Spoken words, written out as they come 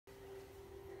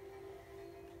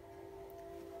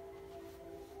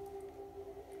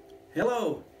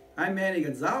Hello, I'm Manny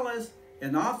Gonzales,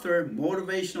 an author,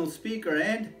 motivational speaker,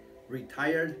 and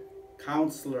retired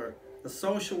counselor, a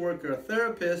social worker, a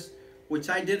therapist, which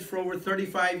I did for over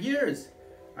 35 years.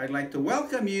 I'd like to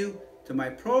welcome you to my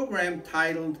program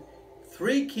titled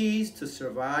 3 Keys to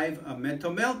Survive a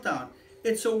Mental Meltdown.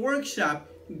 It's a workshop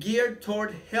geared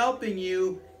toward helping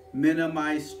you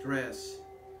minimize stress.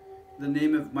 The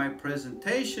name of my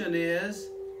presentation is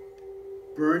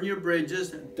Burn Your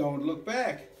Bridges, Don't Look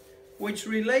Back, which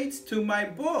relates to my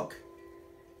book,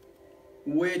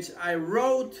 which I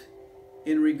wrote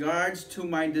in regards to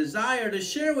my desire to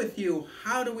share with you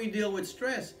how do we deal with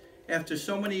stress. After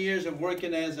so many years of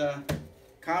working as a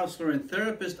counselor and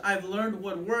therapist, I've learned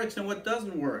what works and what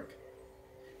doesn't work.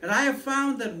 And I have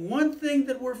found that one thing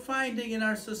that we're finding in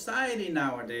our society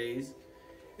nowadays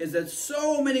is that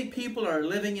so many people are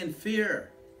living in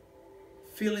fear,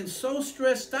 feeling so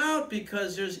stressed out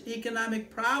because there's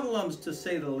economic problems, to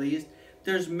say the least.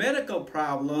 There's medical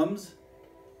problems.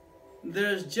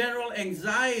 There's general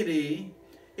anxiety.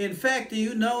 In fact, do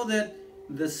you know that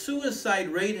the suicide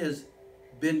rate has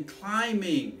been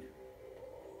climbing?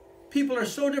 People are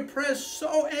so depressed,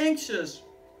 so anxious,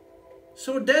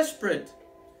 so desperate.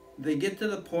 They get to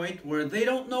the point where they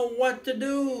don't know what to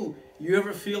do. You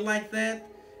ever feel like that?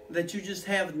 That you just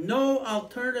have no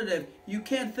alternative. You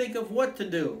can't think of what to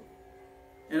do.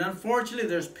 And unfortunately,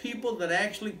 there's people that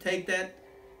actually take that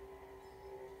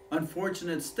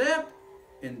unfortunate step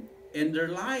in their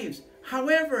lives.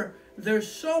 However,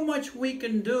 there's so much we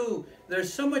can do.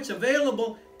 There's so much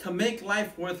available to make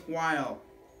life worthwhile.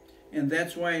 And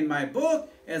that's why in my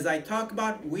book, as I talk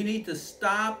about, we need to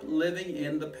stop living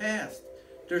in the past.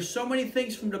 There's so many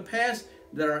things from the past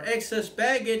that are excess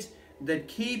baggage that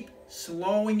keep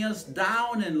slowing us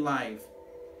down in life.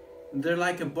 They're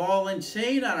like a ball and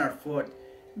chain on our foot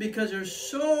because there's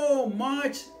so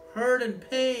much hurt and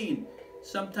pain.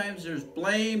 Sometimes there's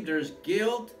blame, there's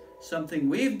guilt, something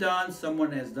we've done,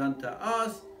 someone has done to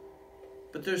us.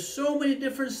 But there's so many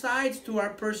different sides to our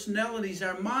personalities,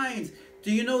 our minds.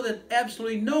 Do you know that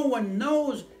absolutely no one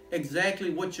knows exactly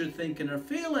what you're thinking or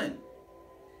feeling?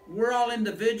 We're all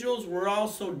individuals, we're all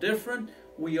so different.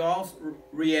 We all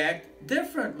react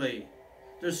differently.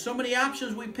 There's so many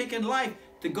options we pick in life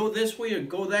to go this way or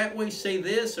go that way, say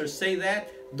this or say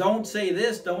that, don't say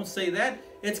this, don't say that.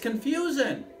 It's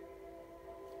confusing.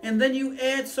 And then you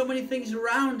add so many things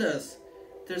around us.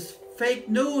 There's fake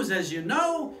news, as you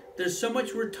know. There's so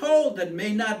much we're told that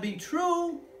may not be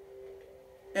true.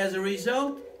 As a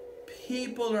result,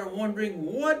 people are wondering,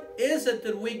 what is it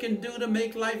that we can do to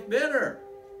make life better?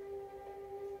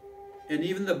 And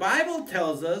even the Bible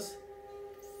tells us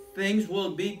things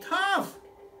will be tough.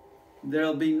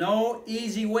 There'll be no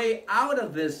easy way out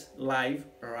of this life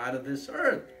or out of this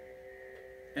earth.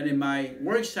 And in my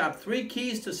workshop, 3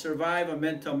 Keys to Survive a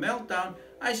Mental Meltdown,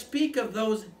 I speak of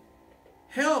those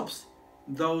helps,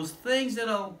 those things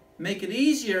that'll make it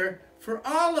easier for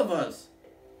all of us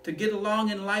to get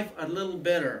along in life a little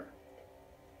better.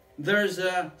 There's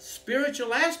a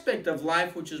spiritual aspect of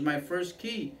life, which is my first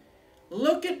key.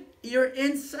 Look at your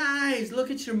insides.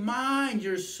 Look at your mind,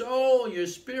 your soul, your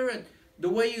spirit, the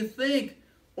way you think.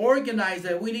 Organize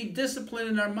that. We need discipline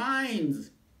in our minds.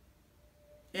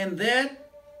 And that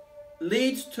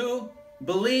leads to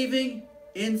believing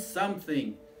in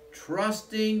something,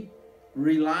 trusting,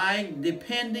 relying,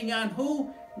 depending on who?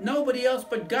 Nobody else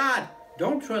but God.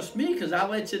 Don't trust me because I'll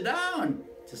let you down.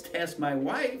 Just ask my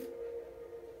wife.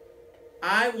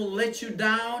 I will let you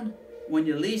down when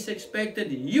you least expect it.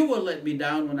 You will let me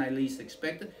down when I least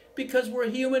expect it, because we're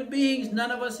human beings.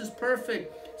 None of us is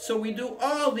perfect. So we do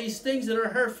all these things that are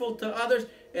hurtful to others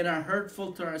and are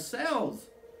hurtful to ourselves.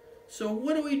 So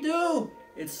what do?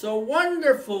 It's so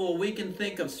wonderful we can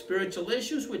think of spiritual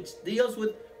issues, which deals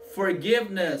with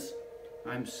forgiveness.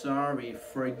 I'm sorry.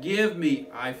 Forgive me.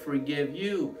 I forgive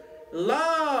you.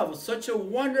 Love, such a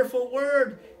wonderful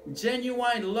word.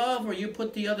 Genuine love, where you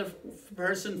put the other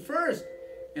person first.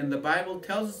 And the Bible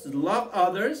tells us to love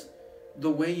others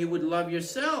the way you would love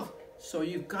yourself. So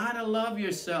you've got to love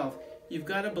yourself. You've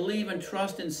got to believe and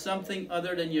trust in something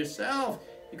other than yourself.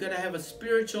 You've got to have a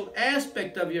spiritual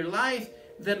aspect of your life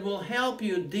that will help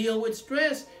you deal with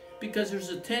stress, because there's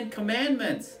the 10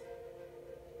 Commandments.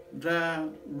 The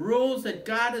rules that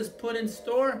God has put in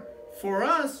store for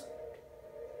us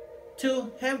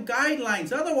to have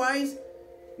guidelines. Otherwise,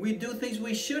 we do things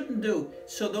we shouldn't do.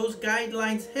 So those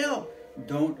guidelines help.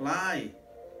 Don't lie.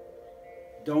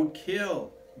 Don't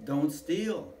kill. Don't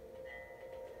steal.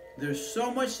 There's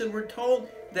so much that we're told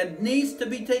that needs to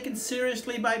be taken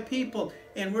seriously by people.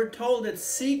 And we're told that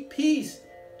seek peace.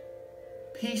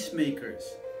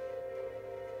 Peacemakers.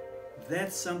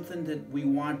 That's something that we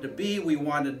want to be, we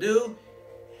want to do.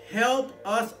 Help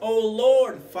us, oh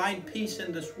Lord, find peace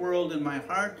in this world in my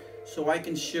heart so I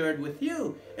can share it with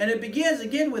you. And it begins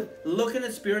again with looking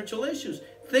at spiritual issues.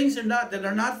 Things that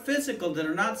are not physical, that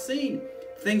are not seen.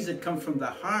 Things that come from the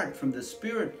heart, from the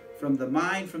spirit, from the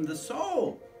mind, from the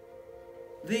soul.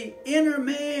 The inner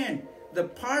man, the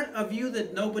part of you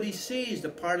that nobody sees, the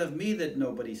part of me that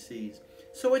nobody sees.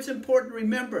 So it's important to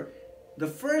remember, the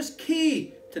first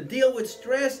key to deal with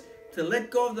stress, to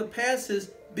let go of the past,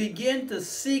 is begin to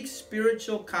seek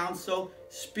spiritual counsel,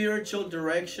 spiritual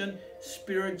direction,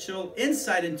 spiritual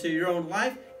insight into your own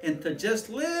life, and to just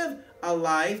live a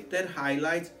life that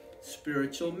highlights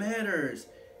spiritual matters.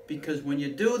 Because when you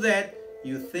do that,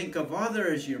 you think of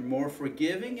others, you're more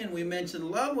forgiving, and we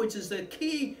mentioned love, which is the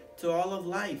key to all of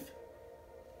life.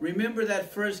 Remember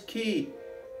that first key: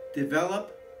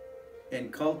 develop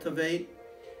and cultivate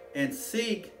and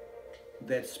seek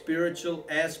that spiritual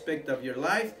aspect of your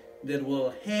life that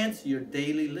will enhance your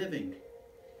daily living.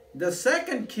 The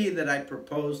second key that I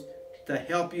propose to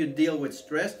help you deal with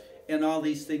stress and all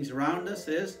these things around us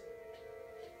is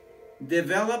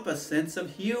develop a sense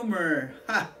of humor.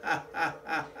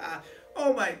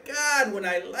 Oh my God, when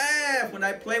I laugh, when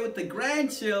I play with the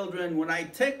grandchildren, when I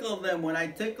tickle them, when I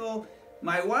tickle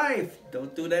my wife,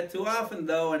 don't do that too often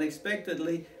though,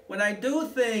 unexpectedly. When I do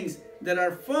things that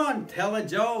are fun, tell a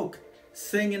joke,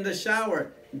 sing in the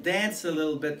shower, dance a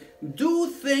little bit, do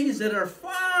things that are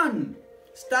fun.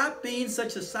 Stop being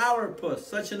such a sourpuss,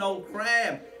 such an old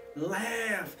crab.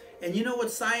 Laugh. And you know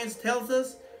what science tells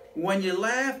us? When you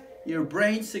laugh, your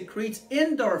brain secretes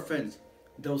endorphins,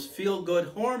 those feel-good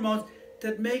hormones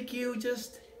that make you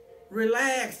just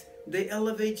relax. They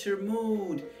elevate your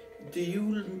mood. Do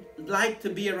you like to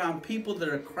be around people that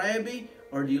are crabby,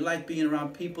 or do you like being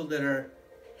around people that are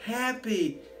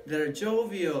happy, that are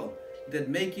jovial, that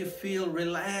make you feel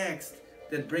relaxed,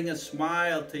 that bring a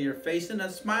smile to your face? And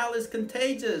a smile is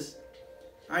contagious.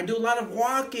 I do a lot of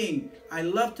walking. I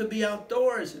love to be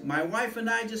outdoors. My wife and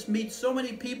I just meet so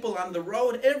many people on the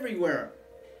road everywhere.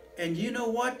 And you know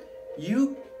what?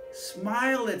 You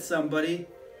smile at somebody,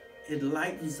 it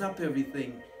lightens up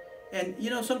everything. And you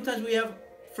know, sometimes we have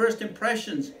first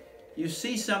impressions. You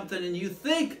see something and you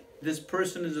think this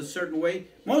person is a certain way.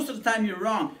 Most of the time you're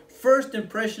wrong. First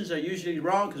impressions are usually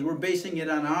wrong because we're basing it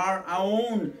on our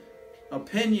own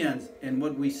opinions and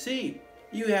what we see.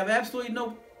 You have absolutely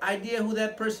no idea who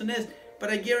that person is. But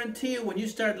I guarantee you, when you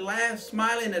start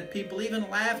smiling at people, even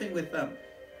laughing with them,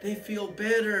 they feel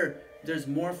better. There's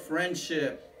more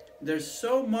friendship. There's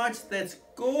so much that's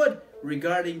good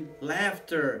regarding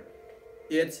laughter.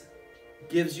 It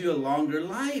gives you a longer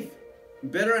life,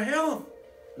 better health.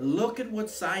 Look at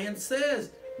what science says.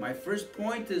 My first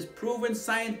point is proven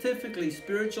scientifically.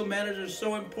 Spiritual matters are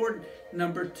so important.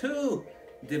 Number two,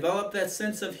 develop that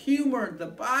sense of humor. The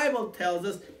Bible tells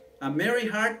us a merry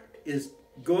heart is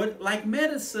good like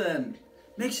medicine.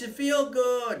 Makes you feel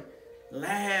good.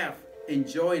 Laugh.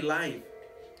 Enjoy life.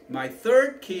 My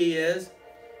third key is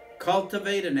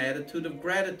cultivate an attitude of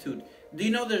gratitude. Do you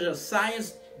know there's a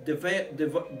science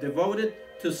devoted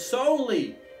to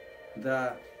solely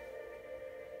the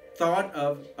thought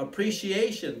of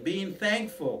appreciation, being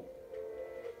thankful?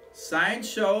 Science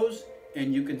shows,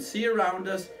 and you can see around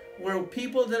us, where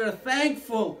people that are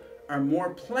thankful are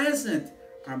more pleasant,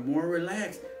 are more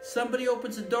relaxed. Somebody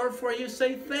opens the door for you,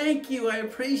 say, thank you, I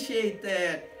appreciate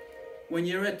that. When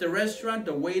you're at the restaurant,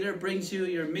 the waiter brings you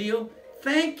your meal,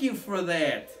 thank you for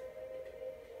that.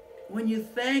 When you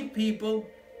thank people,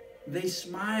 they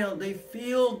smile, they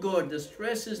feel good, the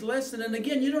stress is lessened. And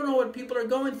again, you don't know what people are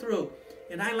going through.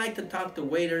 And I like to talk to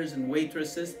waiters and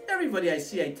waitresses. Everybody I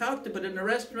see I talk to, but in the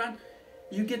restaurant,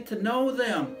 you get to know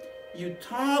them. You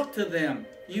talk to them.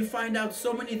 You find out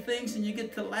so many things and you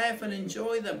get to laugh and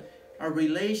enjoy them. A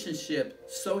relationship,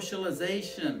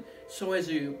 socialization. So as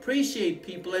you appreciate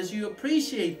people, as you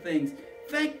appreciate things,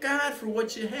 thank God for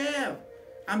what you have.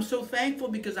 I'm so thankful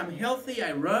because I'm healthy.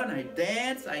 I run, I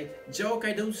dance, I joke,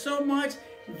 I do so much.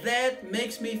 That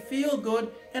makes me feel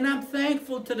good, and I'm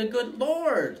thankful to the good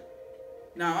Lord.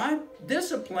 Now, I'm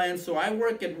disciplined, so I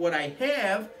work at what I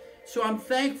have. So I'm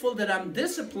thankful that I'm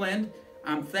disciplined.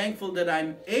 I'm thankful that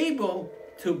I'm able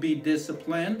to be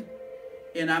disciplined.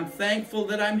 And I'm thankful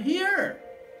that I'm here.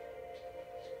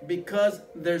 Because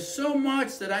there's so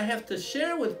much that I have to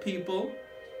share with people.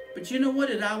 But you know what?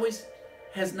 It always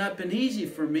has not been easy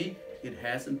for me. It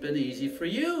hasn't been easy for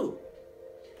you.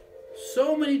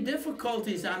 So many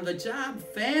difficulties on the job,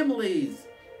 families,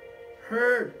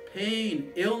 hurt,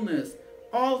 pain, illness,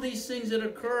 all these things that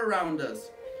occur around us.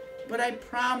 But I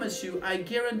promise you, I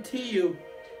guarantee you,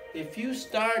 if you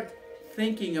start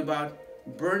thinking about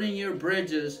burning your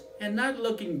bridges and not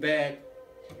looking back.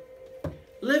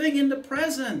 Living in the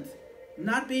present,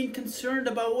 not being concerned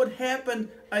about what happened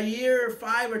a year,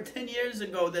 5 or 10 years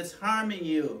ago that's harming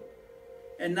you.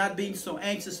 And not being so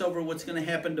anxious over what's going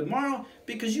to happen tomorrow,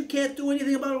 because you can't do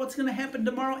anything about what's going to happen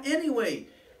tomorrow anyway.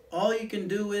 All you can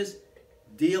do is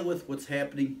deal with what's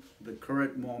happening the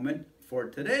current moment for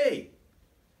today.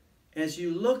 As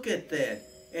you look at that,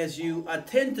 as you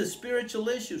attend to spiritual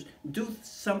issues, do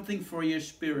something for your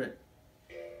spirit.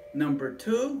 Number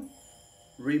 2,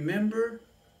 remember,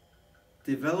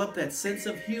 develop that sense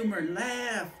of humor.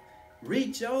 Laugh,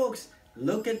 read jokes,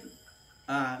 look at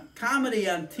comedy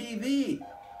on TV.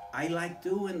 I like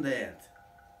doing that.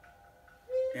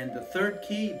 And the 3rd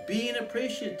key, being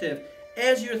appreciative.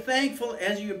 As you're thankful,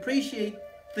 as you appreciate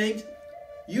things,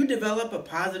 you develop a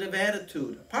positive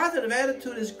attitude. A positive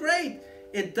attitude is great.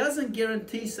 It doesn't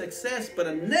guarantee success, but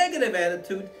a negative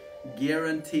attitude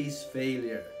guarantees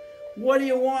failure. What do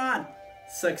you want?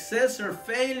 Success or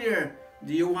failure?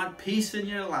 Do you want peace in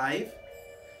your life?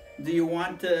 Do you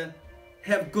want to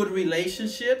have good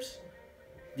relationships?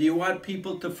 Do you want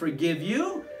people to forgive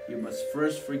you? You must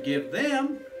first forgive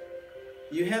them.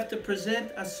 You have to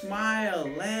present a smile,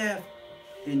 laugh,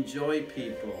 enjoy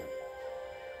people.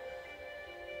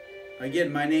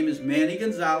 Again, my name is Manny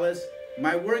Gonzales.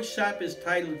 My workshop is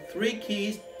titled 3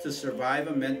 Keys to Survive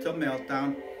a Mental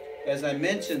Meltdown. As I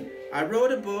mentioned, I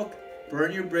wrote a book,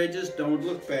 Burn Your Bridges, Don't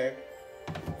Look Back,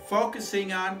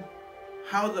 focusing on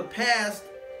how the past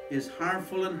is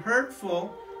harmful and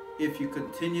hurtful if you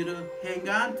continue to hang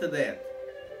on to that.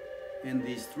 And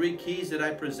these 3 keys that I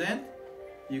present,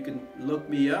 you can look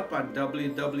me up on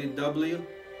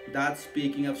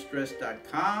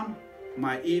www.speakingofstress.com.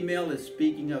 My email is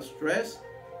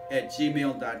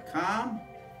speakingofstress@gmail.com.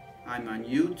 I'm on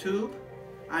YouTube.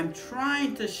 I'm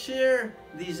trying to share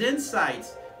these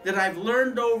insights that I've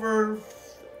learned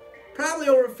probably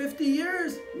over 50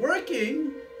 years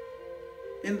working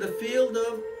in the field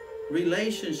of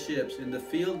relationships, in the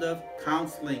field of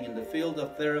counseling, in the field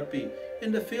of therapy,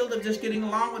 in the field of just getting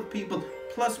along with people,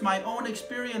 plus my own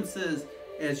experiences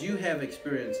as you have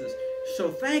experiences. So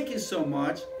thank you so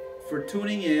much for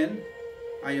tuning in.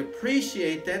 I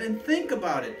appreciate that, and think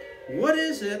about it. What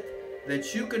is it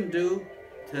that you can do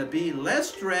to be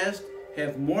less stressed,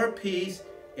 have more peace,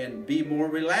 and be more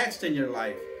relaxed in your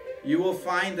life? You will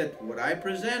find that what I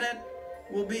presented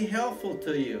will be helpful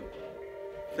to you.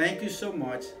 Thank you so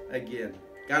much again.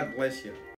 God bless you.